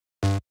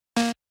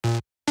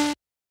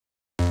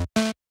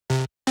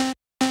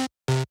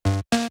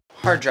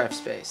Hard drive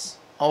space.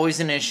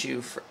 Always an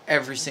issue for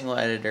every single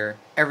editor,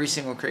 every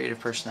single creative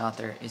person out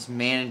there is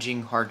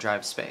managing hard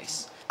drive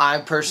space. I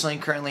personally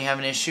currently have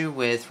an issue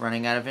with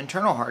running out of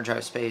internal hard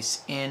drive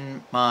space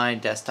in my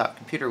desktop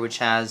computer, which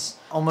has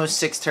almost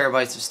 6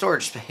 terabytes of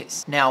storage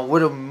space. Now, what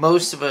do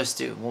most of us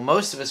do? Well,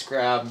 most of us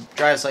grab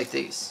drives like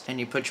these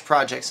and you put your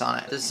projects on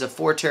it. This is a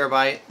 4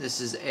 terabyte,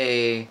 this is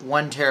a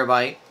 1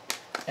 terabyte,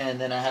 and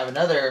then I have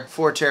another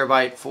 4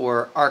 terabyte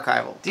for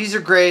archival. These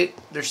are great.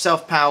 They're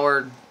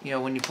self-powered. You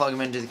know, when you plug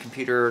them into the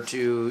computer or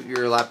to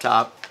your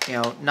laptop, you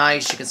know,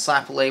 nice. You can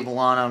slap a label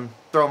on them,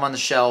 throw them on the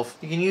shelf.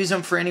 You can use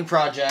them for any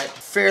project.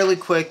 Fairly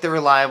quick. They're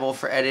reliable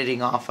for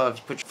editing off of.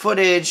 You put your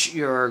footage,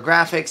 your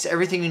graphics,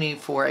 everything you need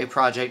for a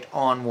project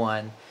on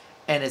one,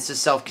 and it's a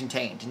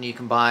self-contained. And you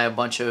can buy a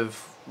bunch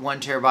of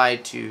 1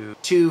 terabyte to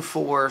 2,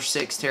 4,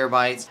 6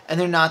 terabytes, and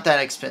they're not that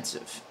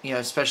expensive, you know,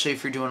 especially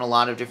if you're doing a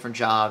lot of different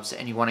jobs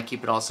and you want to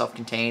keep it all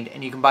self-contained.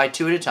 And you can buy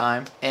 2 at a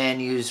time and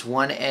use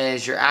one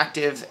as your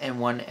active and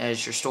one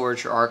as your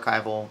storage or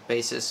archival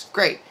basis.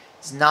 Great.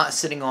 It's not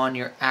sitting on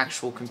your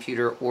actual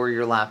computer or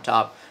your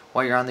laptop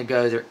while you're on the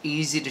go. They're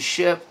easy to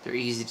ship. They're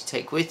easy to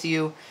take with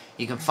you.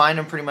 You can find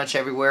them pretty much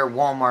everywhere.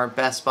 Walmart,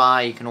 Best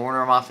Buy. You can order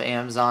them off of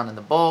Amazon in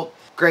the bulk.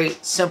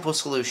 Great, simple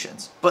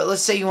solutions. But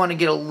let's say you want to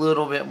get a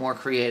little bit more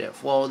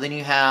creative. Well, then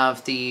you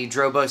have the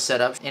Drobo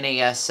setups,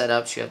 NAS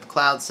setups, you have the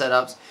cloud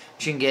setups.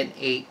 You can get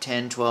 8,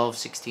 10, 12,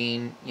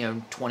 16,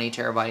 20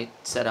 terabyte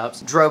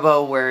setups.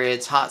 Drobo, where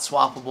it's hot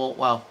swappable.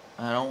 Well,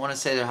 I don't want to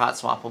say they're hot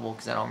swappable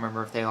because I don't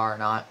remember if they are or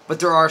not. But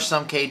there are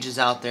some cages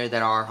out there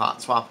that are hot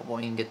swappable.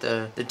 You can get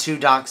the 2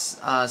 docks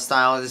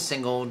style or the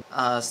single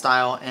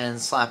style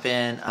and slap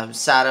in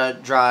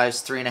SATA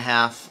drives,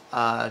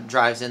 3.5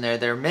 drives in there.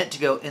 They're meant to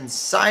go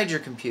inside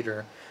your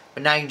computer,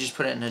 but now you can just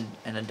put it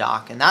in a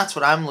dock. And that's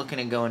what I'm looking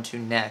to go into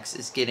next,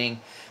 is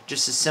getting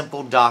just a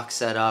simple dock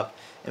setup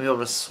and be able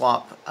to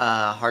swap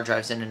hard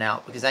drives in and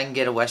out, because I can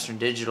get a Western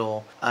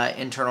Digital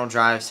internal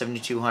drive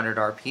 7200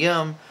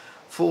 RPM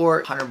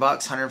for $100,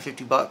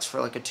 $150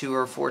 for like a 2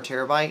 or 4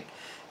 terabyte.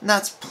 And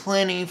that's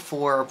plenty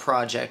for a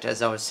project,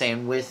 as I was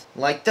saying. With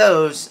like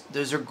those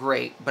are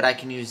great, but I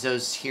can use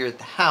those here at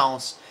the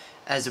house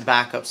as a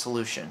backup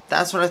solution.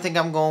 That's what I think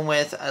I'm going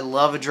with. I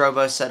love a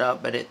Drobo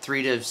setup, but at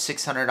 $300 to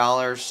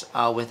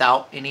 $600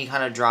 without any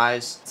kind of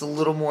drives, it's a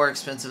little more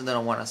expensive than I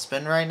want to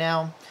spend right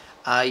now.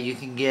 You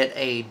can get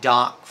a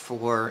dock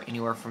for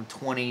anywhere from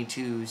 $20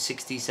 to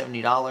 $60,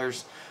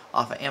 $70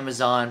 off of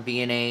Amazon,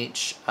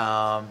 B&H,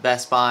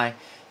 Best Buy. You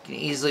can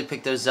easily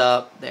pick those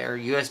up. They're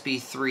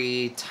USB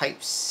 3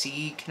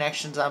 Type-C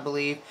connections, I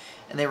believe,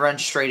 and they run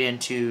straight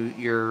into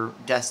your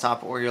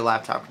desktop or your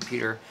laptop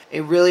computer.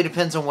 It really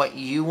depends on what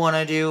you want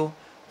to do,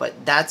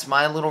 but that's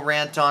my little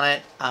rant on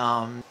it.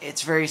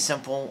 It's very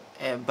simple,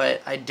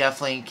 but I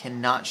definitely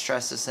cannot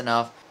stress this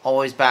enough.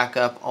 Always back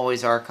up,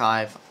 always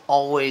archive,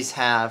 always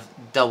have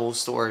double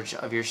storage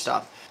of your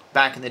stuff.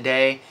 Back in the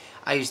day,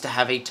 I used to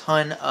have a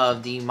ton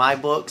of the My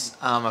Books.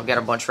 I've got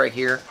a bunch right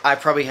here. I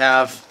probably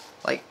have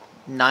like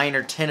 9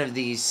 or 10 of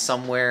these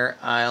somewhere.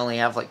 I only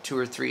have like 2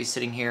 or 3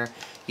 sitting here.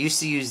 Used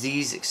to use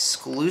these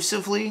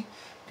exclusively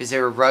because they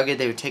were rugged.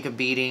 They would take a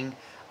beating.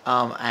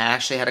 I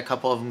actually had a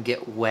couple of them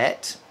get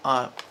wet,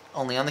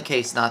 only on the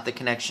case, not the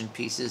connection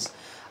pieces.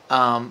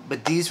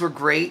 But these were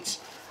great.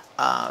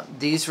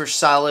 These were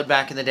solid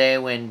back in the day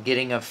when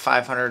getting a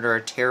 500 or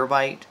a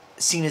terabyte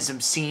seen as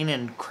obscene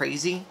and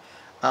crazy.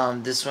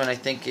 This one I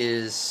think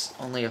is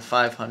only a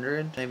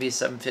 500, maybe a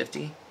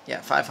 750.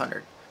 Yeah,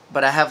 500.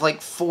 But I have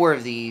like 4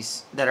 of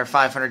these that are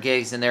 500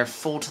 gigs, and they're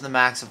full to the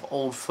max of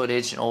old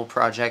footage and old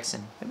projects.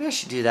 And maybe I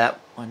should do that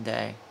one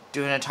day.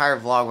 Do an entire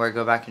vlog where I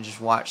go back and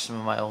just watch some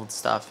of my old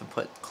stuff and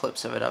put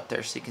clips of it up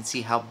there so you can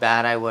see how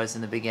bad I was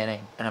in the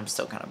beginning. And I'm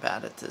still kind of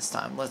bad at this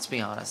time. Let's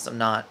be honest, I'm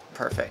not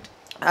perfect.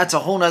 That's a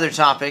whole nother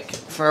topic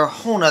for a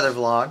whole nother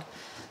vlog.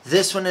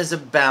 This one is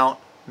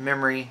about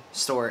memory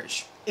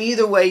storage.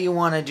 Either way you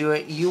want to do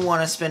it, you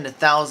want to spend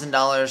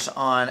 $1,000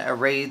 on a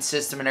RAID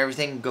system and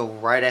everything, go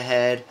right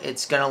ahead.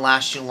 It's going to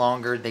last you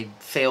longer. They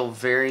fail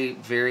very,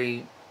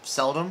 very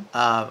seldom.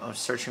 I'm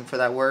searching for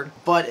that word.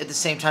 But at the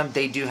same time,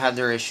 they do have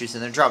their issues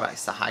and their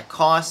drawbacks. The high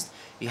cost,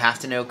 you have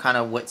to know kind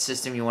of what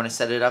system you want to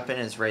set it up in.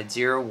 Is RAID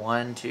 0,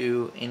 1,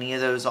 2, any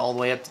of those all the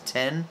way up to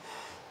 10.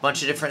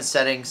 Bunch of different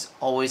settings,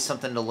 always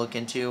something to look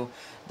into.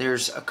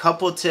 There's a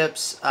couple of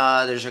tips,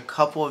 there's a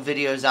couple of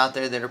videos out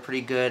there that are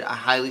pretty good. I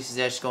highly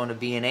suggest going to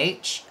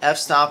B&H,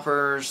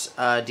 F-Stoppers,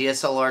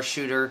 DSLR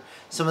Shooter.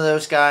 Some of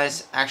those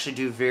guys actually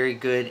do very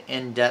good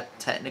in-depth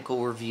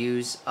technical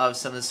reviews of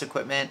some of this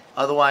equipment.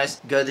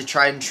 Otherwise, go the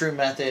tried and true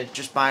method.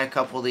 Just buy a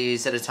couple of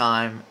these at a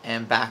time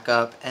and back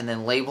up, and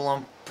then label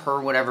them per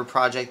whatever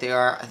project they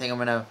are. I think I'm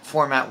going to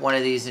format one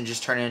of these and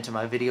just turn it into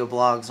my video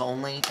blogs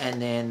only,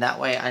 and then that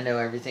way I know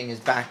everything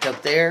is backed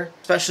up there,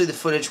 especially the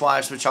footage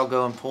wise, which I'll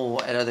go and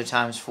pull at other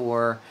times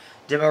for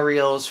demo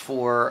reels,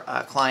 for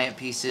client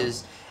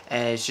pieces,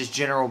 and it's just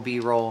general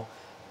B-roll.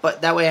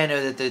 But that way I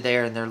know that they're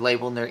there and they're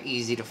labeled and they're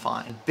easy to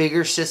find.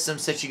 Bigger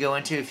systems that you go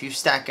into, if you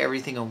stack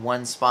everything in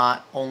one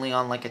spot, only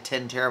on like a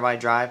 10 terabyte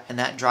drive, and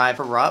that drive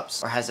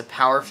corrupts or has a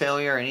power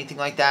failure or anything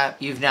like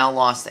that, you've now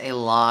lost a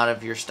lot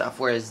of your stuff.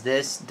 Whereas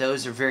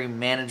those are very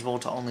manageable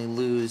to only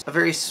lose a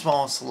very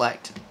small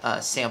select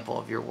sample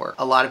of your work.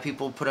 A lot of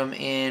people put them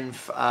in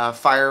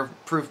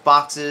fireproof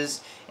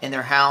boxes in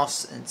their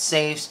house and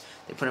safes.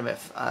 They put them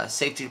at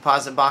safety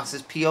deposit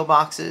boxes, PO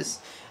boxes,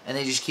 and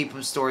they just keep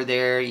them stored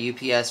there.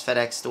 UPS,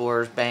 FedEx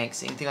stores,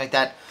 banks, anything like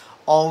that.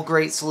 All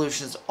great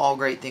solutions, all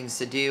great things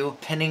to do,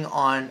 depending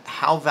on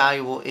how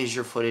valuable is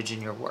your footage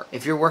in your work.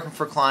 If you're working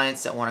for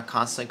clients that want to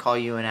constantly call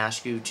you and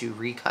ask you to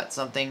recut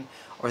something,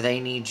 or they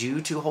need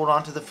you to hold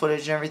on to the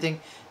footage and everything,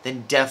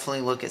 then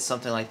definitely look at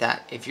something like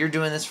that. If you're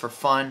doing this for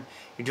fun,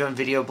 you're doing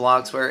video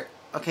blogs where,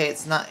 okay,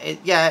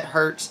 it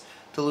hurts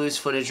to lose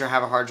footage or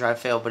have a hard drive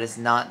fail, but it's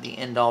not the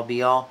end all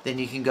be all, then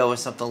you can go with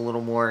something a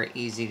little more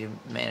easy to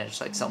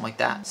manage, like something like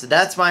that. So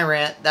that's my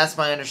rant, that's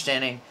my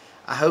understanding.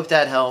 I hope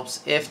that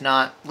helps. If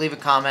not, leave a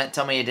comment,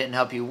 tell me it didn't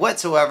help you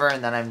whatsoever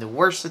and that I'm the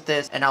worst at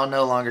this and I'll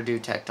no longer do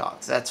tech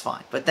talks. That's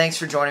fine. But thanks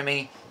for joining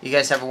me. You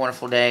guys have a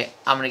wonderful day.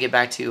 I'm going to get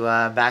back to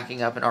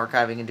backing up and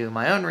archiving and doing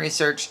my own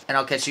research, and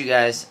I'll catch you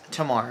guys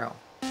tomorrow.